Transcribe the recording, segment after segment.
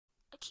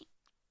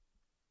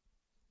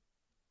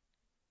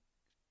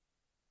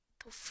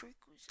freak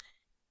was that?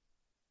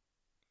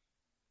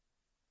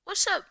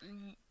 What's up,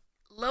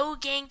 low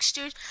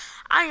gangsters?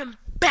 I am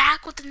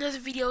back with another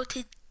video.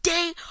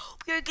 Today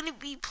we are gonna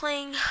be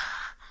playing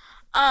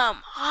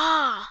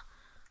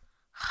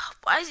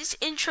why is this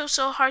intro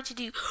so hard to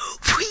do?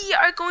 We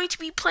are going to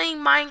be playing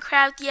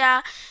Minecraft.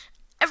 Yeah,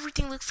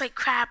 everything looks like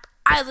crap.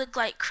 I look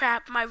like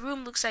crap. My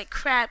room looks like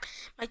crap.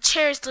 My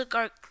chairs look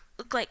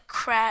like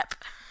crap.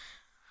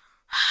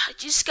 I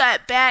just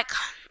got back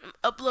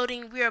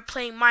uploading. We are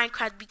playing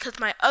Minecraft because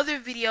my other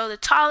video, the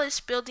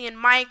tallest building in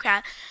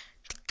Minecraft,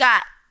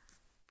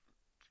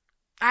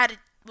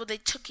 they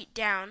took it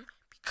down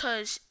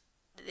because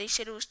they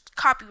said it was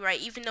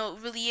copyright, even though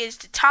it really is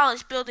the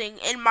tallest building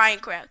in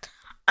Minecraft.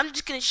 I'm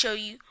just gonna show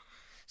you.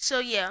 So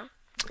yeah,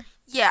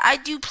 I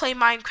do play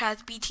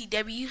Minecraft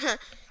BTW.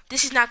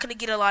 This is not gonna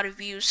get a lot of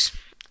views.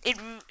 It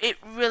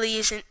really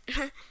isn't.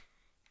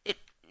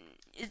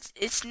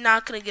 It's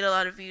not gonna get a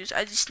lot of views.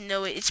 I just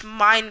know it. It's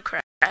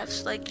Minecraft.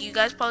 Like, you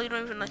guys probably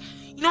don't even like.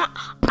 You know what?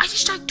 I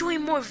just start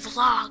doing more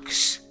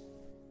vlogs.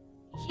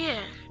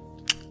 Yeah.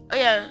 Oh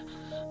yeah.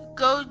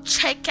 Go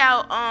check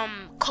out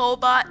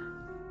Colbot.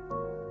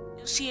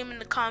 You'll see him in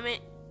the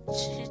comment.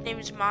 His name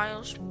is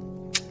Miles.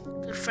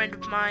 Good friend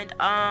of mine.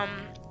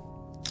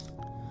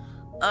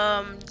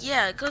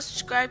 Yeah, go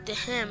subscribe to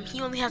him.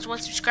 He only has one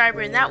subscriber,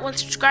 and that one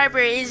subscriber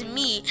is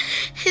me,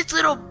 his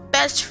little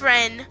best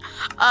friend.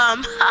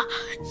 I'm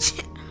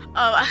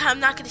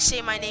not gonna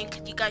say my name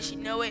because you guys should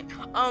know it.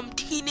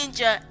 T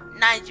Ninja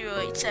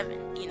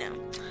 9087. You know.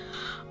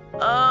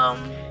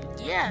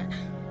 Yeah.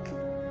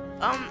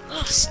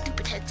 Oh,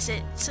 stupid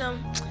headset. So,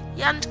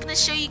 yeah, I'm just gonna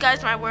show you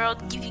guys my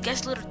world, give you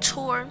guys a little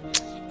tour.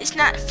 It's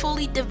not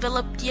fully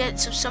developed yet,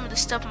 so some of the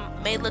stuff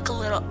may look a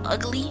little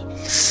ugly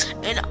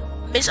and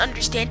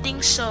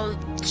misunderstanding, so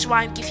that's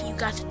why I'm giving you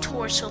guys a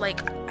tour. So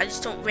like, I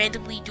just don't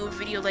randomly do a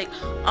video like D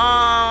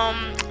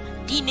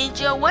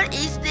Ninja, what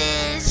is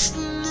this?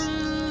 You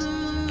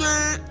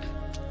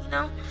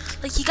know,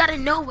 like, you gotta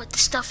know what the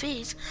stuff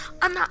is.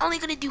 I'm not only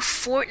gonna do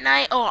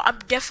Fortnite. Oh, I'm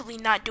definitely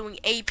not doing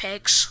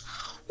Apex.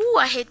 Ooh,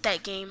 I hate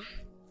that game.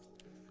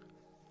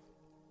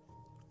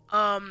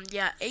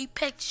 Yeah,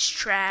 Apex is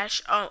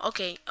trash.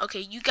 Okay,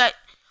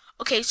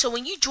 so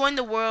when you join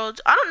the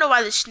world, I don't know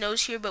why the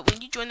snow's here, but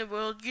when you join the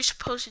world, you're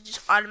supposed to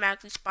just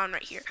automatically spawn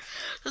right here.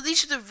 So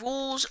these are the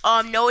rules.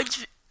 No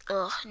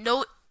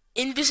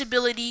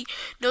invisibility,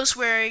 no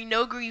swearing,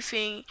 no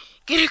griefing,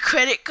 get a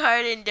credit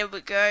card and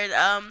debit card,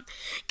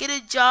 get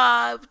a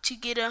job to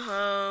get a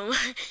home.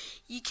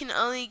 You can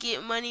only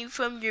get money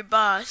from your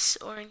boss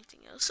or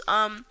anything else.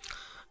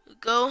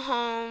 Go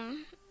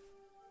home.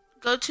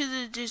 Go to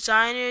the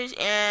designers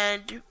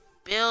and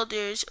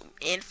builders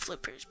and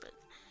flippers, but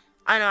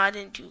I know I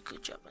didn't do a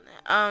good job on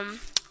that.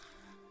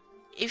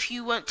 If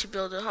you want to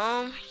build a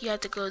home, you have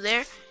to go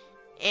there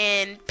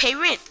and pay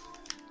rent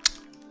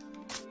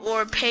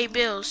or pay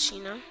bills,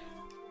 you know.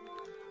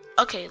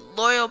 Okay,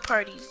 loyal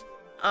parties.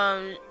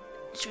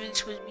 It's really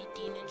supposed to be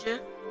D Ninja.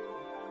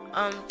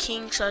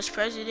 King /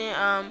 president.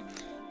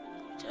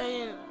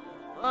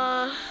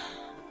 Blah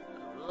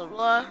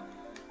blah.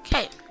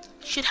 Okay.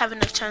 Should have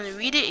enough time to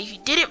read it. If you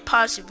didn't,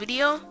 pause the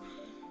video.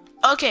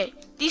 Okay,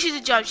 these are the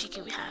jobs you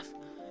can have.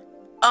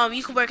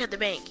 You can work at the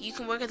bank. You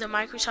can work at the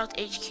Microsoft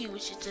HQ,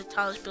 which is the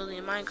tallest building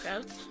in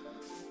Minecraft.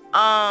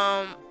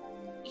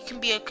 You can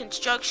be a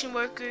construction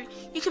worker.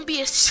 You can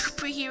be a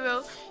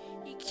superhero.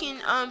 You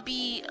can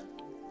be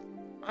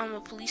a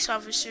police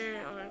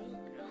officer,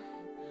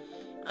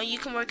 or you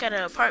can work at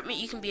an apartment.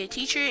 You can be a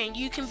teacher, and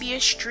you can be a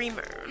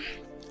streamer.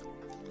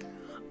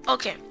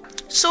 Okay,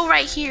 so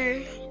right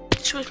here,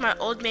 this was my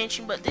old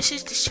mansion, but this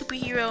is the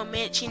superhero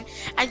mansion,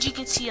 as you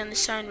can see on the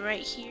sign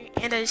right here.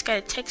 And I just got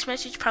a text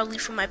message, probably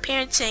from my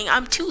parents, saying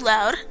I'm too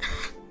loud.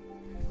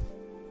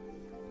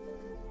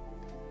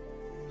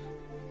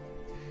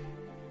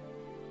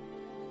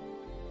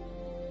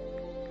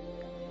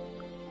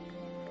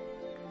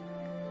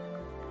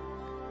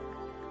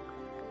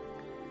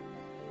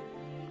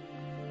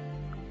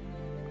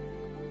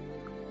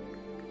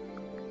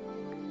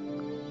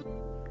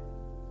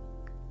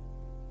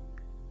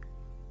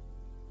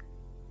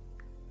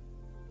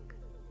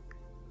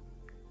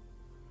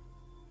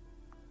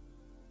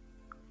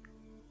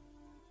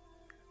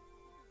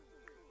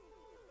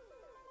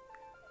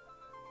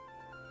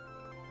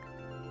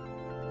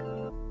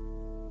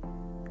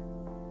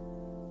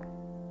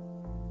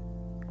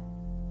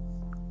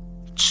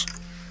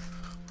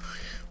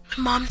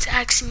 Mom's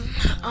asking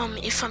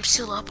if I'm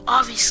still up.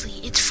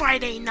 Obviously, it's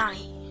Friday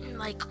night.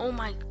 Like,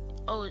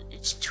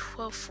 it's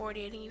 12:40. I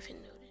didn't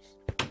even notice.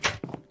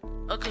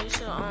 Okay,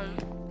 so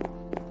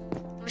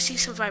let me see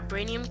some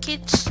vibranium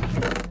kits.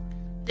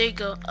 There you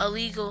go.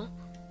 Illegal.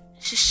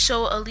 This is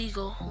so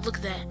illegal. Look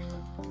at that.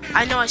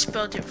 I know I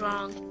spelled it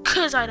wrong,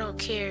 cause I don't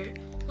care.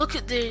 Look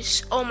at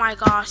this. Oh my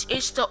gosh,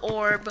 it's the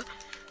orb.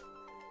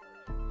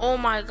 Oh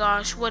my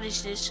gosh, what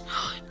is this?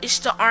 It's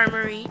the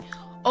armory.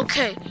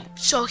 Okay,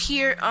 so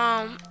here,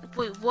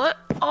 wait, what?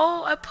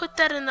 Oh, I put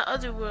that in the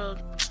other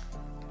world.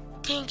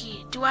 Dang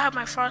it. Do I have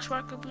my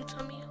Frostwalker boots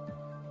on me?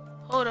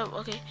 Hold up,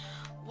 okay.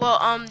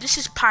 Well, this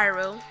is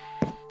Pyro.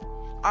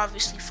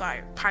 Obviously,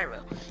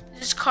 Pyro.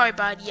 This is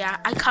Carbide. Yeah,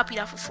 I copied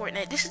off of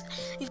Fortnite. These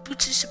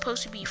boots are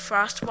supposed to be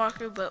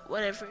Frostwalker, but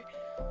whatever.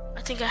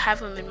 I think I have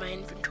them in my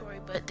inventory.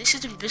 But this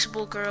is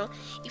Invisible Girl,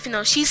 even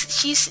though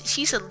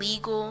she's a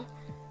legal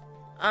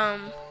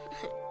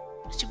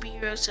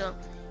superhero. So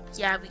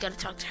yeah, we gotta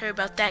talk to her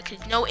about that. Cause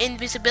no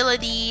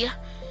invisibility.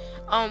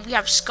 We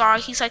have Scar.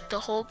 He's like the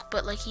Hulk,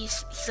 but like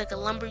he's like a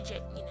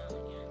lumberjack. You know.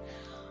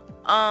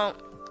 Yeah.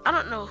 I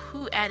don't know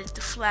who added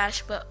the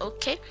Flash, but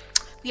okay.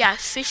 We have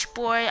Fish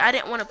Boy. I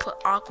didn't want to put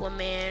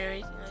Aquaman or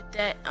anything like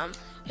that.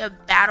 We have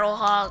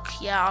Battlehawk.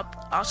 Yeah,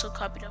 I also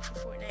copied off of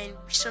Fortnite. And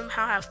we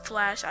somehow have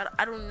Flash.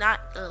 I do not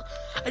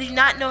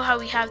know how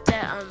we have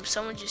that.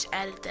 Someone just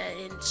added that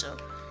in, so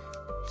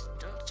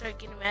don't start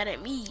getting mad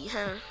at me,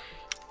 huh?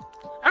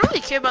 I don't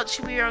really care about the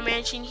superhero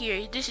mansion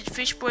here. This is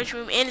Fish Boy's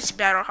room and it's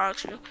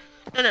Battlehawk's room.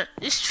 No,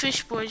 this is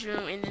Fish Boy's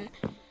room, and then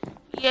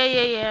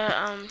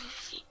yeah.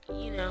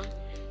 You know,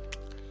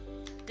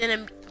 then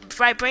a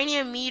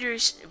vibranium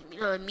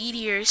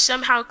meteor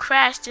somehow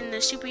crashed in the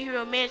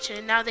superhero mansion,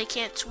 and now they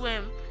can't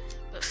swim,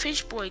 but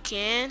Fish Boy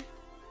can.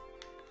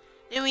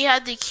 Then we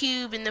had the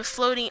cube and the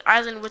floating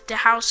island with the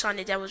house on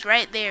it that was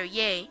right there.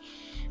 Yay!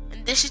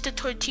 And this is the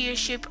tortilla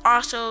ship,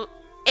 also,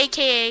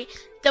 aka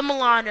the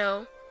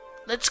Milano.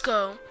 Let's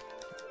go.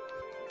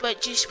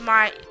 But it's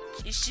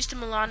just a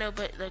Milano,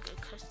 but like a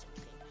custom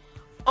thing.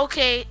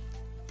 Okay,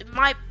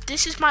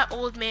 this is my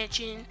old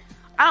mansion.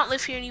 I don't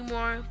live here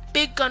anymore.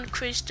 Big Gun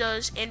Chris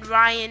does, and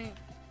Ryan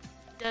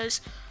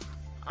does.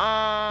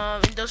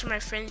 And those are my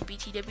friends,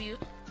 BTW.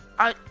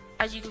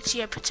 As you can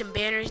see, I put some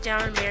banners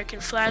down,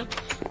 American flag.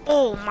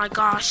 Oh my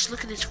gosh,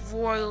 look at this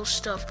royal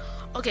stuff.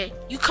 Okay,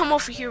 you come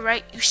over here,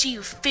 right? You see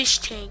your fish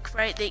tank,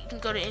 right? They can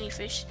go to any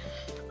fish.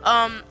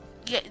 Then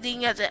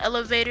you got the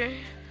elevator.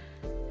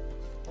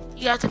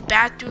 You got the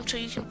bathroom, so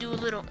you can do a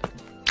little.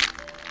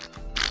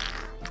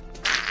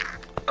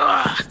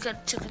 Gotta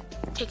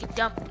take a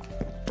dump.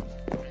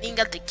 Then you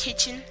got the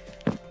kitchen.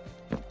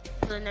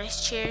 Really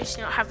nice chairs.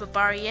 You don't have a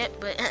bar yet,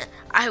 but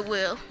I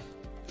will.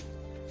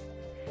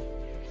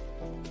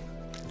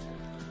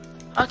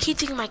 I keep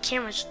thinking my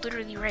camera's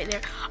literally right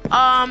there.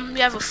 We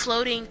have a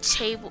floating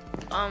table,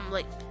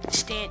 like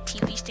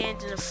TV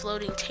stands and a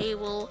floating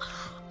table.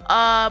 We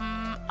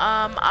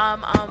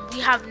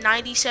have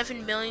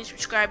 97 million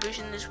subscribers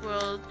in this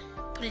world.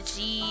 Put a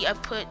Z. I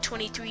put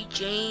 23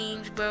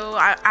 James, bro.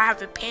 I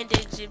have a panda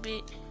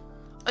exhibit.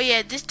 Oh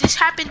yeah, this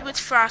happened with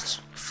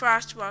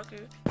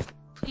Frostwalker.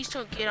 Please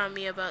don't get on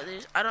me about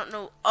this. I don't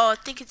know. Oh, I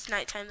think it's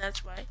nighttime.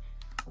 That's why.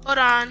 Hold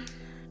on.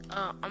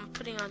 I'm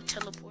putting on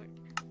teleport.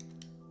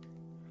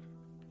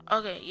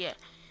 Okay, yeah.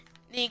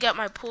 Then you got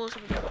my pools.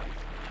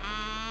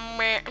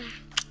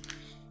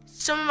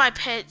 Some of my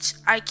pets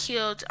I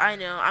killed. I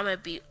know. I'm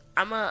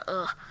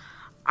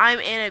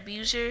an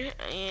abuser,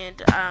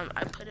 and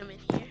I put them in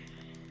here.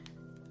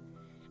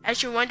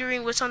 As you're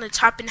wondering what's on the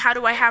top and how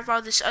do I have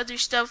all this other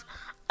stuff,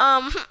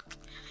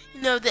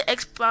 you know, the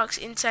Xbox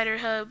Insider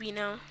Hub, you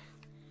know.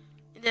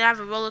 And then I have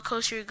a roller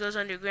coaster. It goes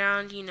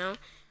underground, you know.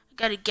 I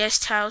got a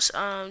guest house,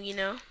 you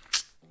know.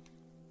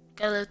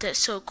 Gotta live that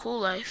so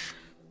cool life.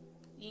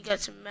 You got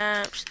some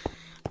maps.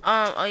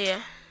 Oh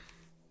yeah.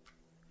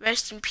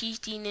 Rest in peace,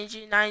 D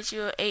Ninja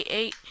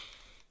 9088.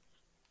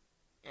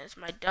 That's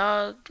my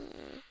dog.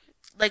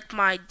 Like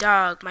my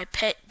dog, my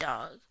pet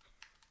dog.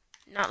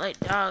 Not like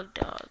dog.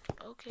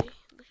 Okay,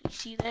 you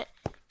see that?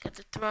 Got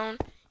the throne.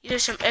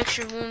 There's some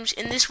extra rooms.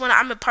 In this one,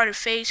 I'm a part of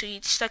FaZe, so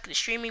you're stuck in the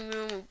streaming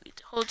room. The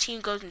whole team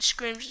goes and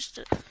scrims and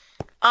stuff.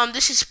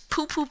 This is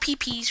Poo Poo Pee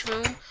Pee's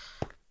room,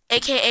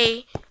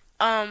 aka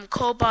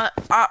Cobot,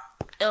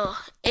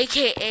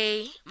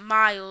 aka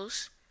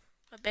Miles,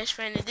 my best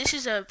friend. And this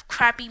is a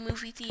crappy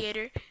movie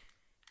theater.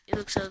 It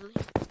looks ugly.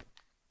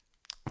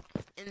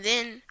 And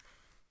then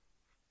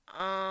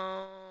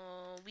I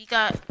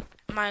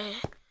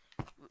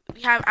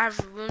have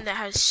a room that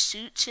has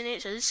suits in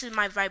it. So this is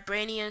my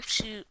vibranium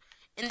suit,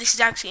 and this is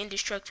actually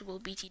indestructible,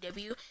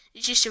 BTW.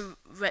 It's just a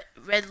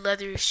red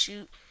leather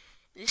suit.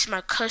 This is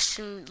my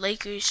custom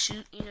Lakers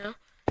suit, you know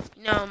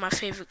my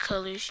favorite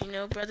colors, you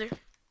know, brother.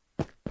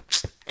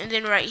 And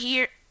then right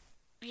here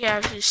we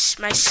have this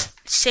my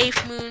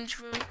Safe Moons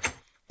room.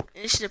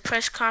 And this is the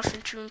press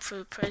conference room for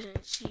the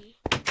presidency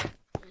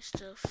and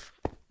stuff,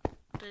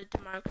 the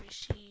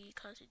democracy,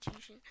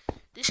 constitution.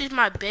 This is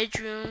my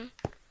bedroom.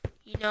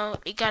 You know,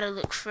 it gotta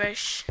look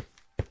fresh.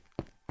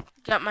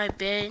 Got my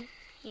bed,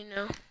 you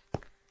know,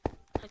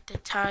 like the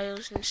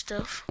tiles and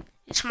stuff.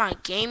 It's my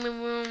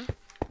gaming room.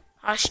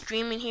 I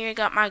stream in here.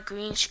 Got my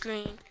green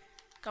screen.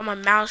 Got my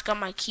mouse. Got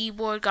my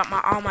keyboard. Got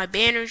all my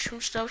banners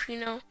from stuff, you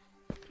know.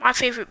 My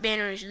favorite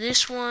banner is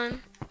this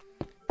one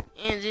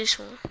and this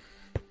one.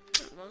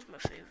 Those are my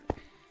favorite.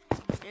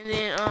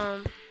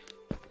 And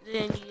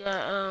then you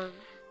got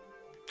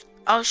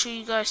I'll show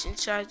you guys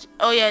inside.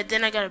 Oh yeah,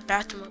 then I got a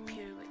bathroom up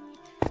here.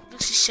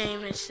 Looks the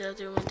same as the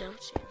other one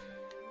downstairs.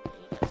 You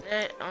got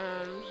that.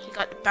 You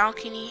got the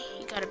balcony.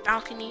 You got a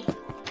balcony.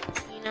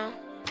 You know.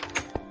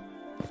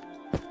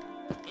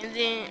 And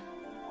then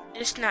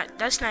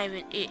That's not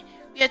even it.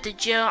 We at the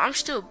jail. I'm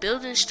still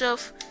building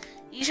stuff.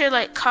 These are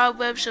like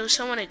cobwebs, so if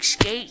someone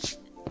escapes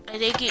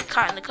and they get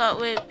caught in the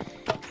cobweb.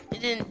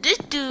 And then this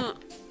dude,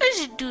 where's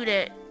this dude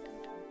at?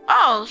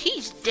 Oh,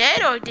 he's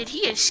dead, or did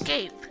he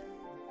escape?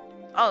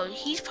 Oh,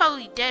 he's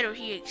probably dead or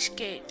he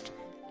escaped.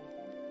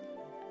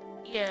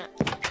 Yeah.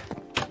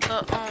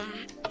 But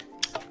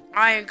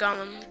Iron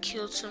Golem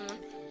killed someone.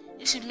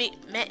 This is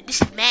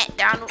Matt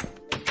Donald.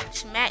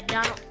 This is Matt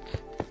Donald.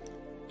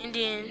 And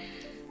then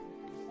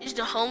this is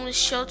the homeless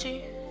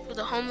shelter for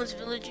the homeless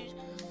villagers.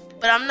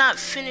 But I'm not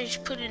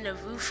finished putting the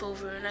roof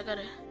over, and I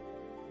gotta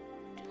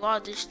do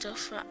all this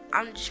stuff.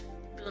 I'm just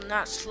building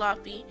not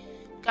sloppy.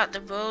 Got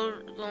the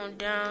road going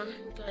down.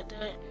 Got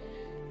that.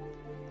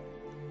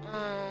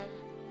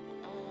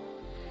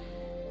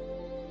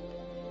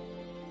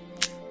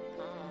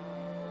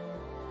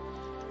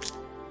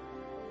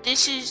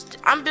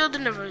 I'm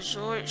building a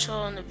resort, so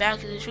on the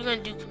back of this, we're gonna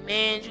do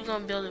commands. We're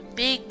gonna build a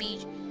big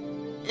beach.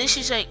 This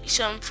is like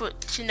something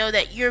to know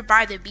that you're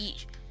by the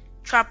beach,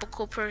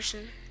 tropical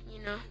person,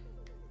 you know.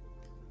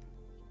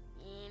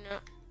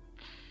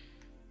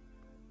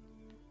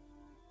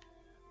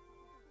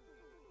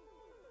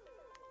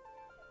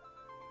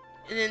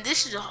 And then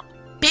this is a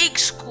big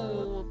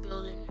school we're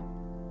building.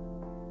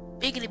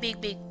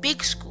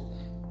 Big school.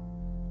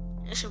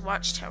 It's a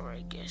watchtower,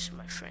 I guess,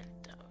 my friend.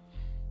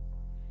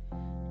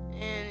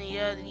 And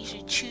yeah, these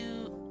are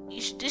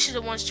this is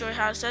a one-story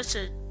house. That's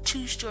a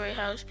two-story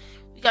house.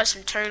 We got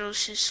some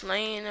turtles just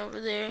laying over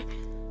there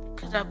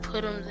because I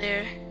put them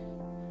there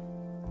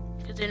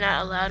because they're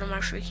not allowed in my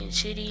freaking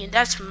city. And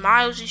that's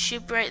Miles'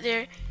 ship right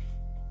there.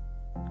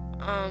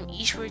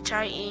 Eastward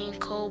Titan,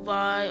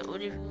 Cobalt,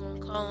 whatever you want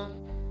to call them.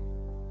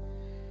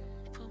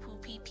 Poo-poo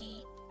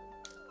pee-pee.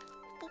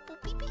 Poo-poo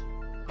pee-pee.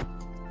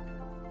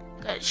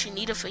 Got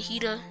Shanita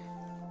Fajita.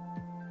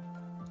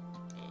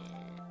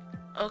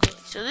 Okay,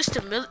 so this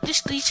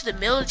leads to the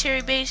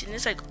military base, and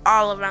it's like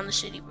all around the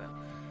city, bro.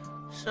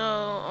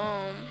 So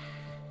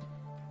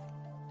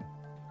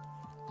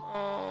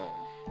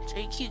so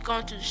you keep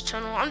going through this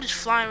tunnel. I'm just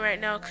flying right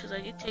now because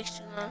like it takes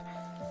too long.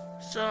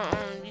 So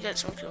you got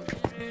some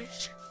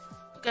computers.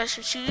 You got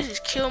some suits. This is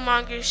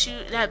Killmonger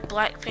suit. That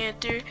Black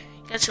Panther. You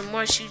got some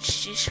more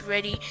suits just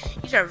ready.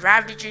 These are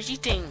Ravagers. You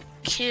think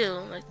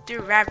kill like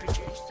they're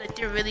Ravagers. Like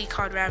they're really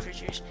called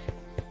Ravagers.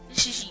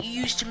 This is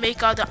used to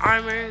make all the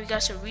armor. We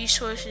got some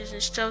resources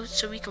and stuff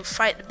so we can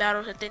fight the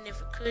battles that they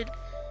never could.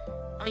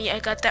 Oh yeah, I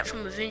got that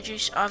from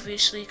Avengers,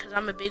 obviously, because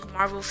I'm a big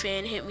Marvel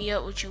fan. Hit me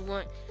up what you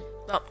want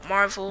about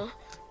Marvel.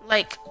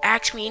 Like,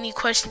 ask me any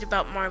questions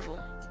about Marvel.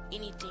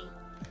 Anything.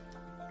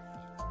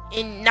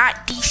 And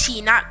not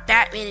DC, not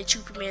Batman and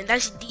Superman.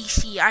 That's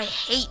DC. I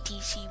hate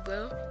DC,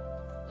 bro.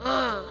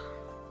 Ugh.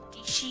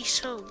 DC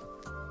so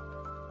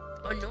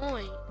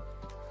annoying.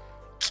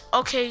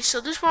 Okay, so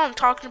this is what I'm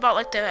talking about,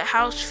 like the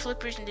house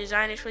flippers and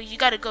designers. So you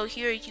gotta go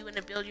here if you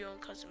wanna build your own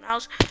custom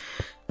house.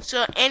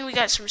 So, and we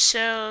got some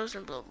cells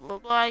and blah blah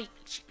blah. You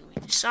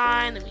can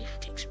design. Let me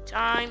take some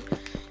time.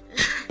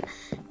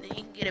 Then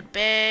you can get a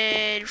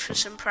bed for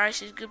some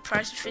prices, good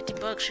prices,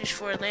 $50 just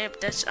for a lamp.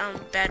 That's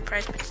bad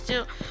price, but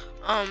still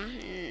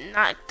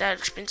not that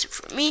expensive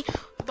for me.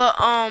 But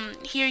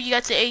here you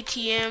got the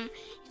ATM. You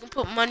can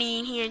put money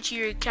in here into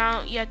your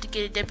account. You have to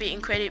get a debit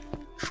and credit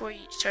before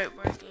you start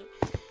working.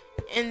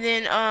 And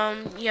then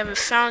you have a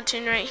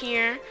fountain right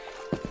here.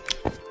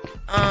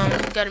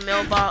 We got a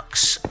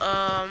mailbox.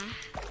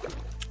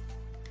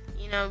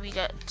 You know, we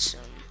got some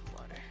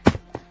water.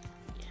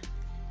 Yeah,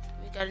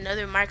 we got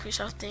another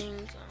Microsoft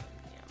thing.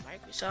 Yeah,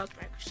 Microsoft.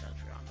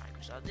 We're on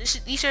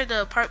Microsoft. These are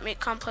the apartment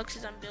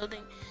complexes I'm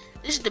building.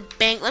 This is the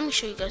bank. Let me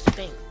show you guys the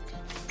bank.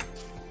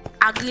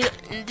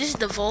 This is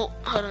the vault.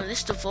 Hold on,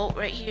 this is the vault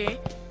right here.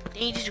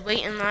 Then you just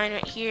wait in line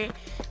right here.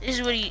 This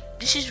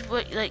is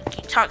what like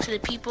you talk to the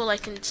people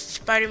like in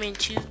Spider-Man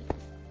 2. You know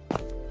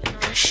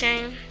what I'm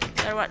saying?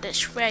 Gotta rock that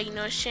swag, you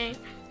know what I'm saying?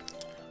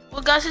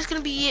 Well guys, that's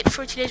gonna be it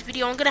for today's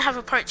video. I'm gonna have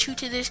a part 2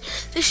 to this.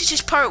 This is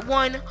just part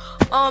 1.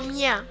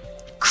 Yeah.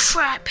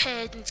 Crap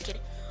head, let's get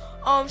it.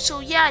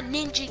 So yeah,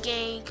 Ninja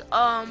Gang.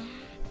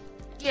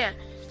 Yeah.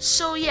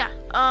 So yeah.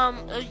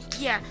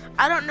 Yeah.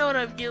 I don't know what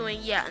I'm doing.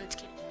 Yeah, I'm just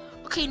kidding.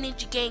 Okay,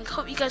 Ninja Gang,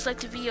 hope you guys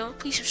liked the video.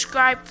 Please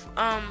subscribe.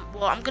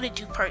 Well, I'm gonna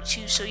do part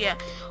 2, so yeah,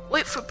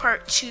 wait for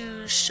part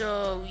 2.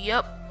 So,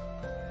 yep.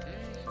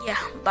 Yeah,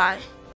 bye.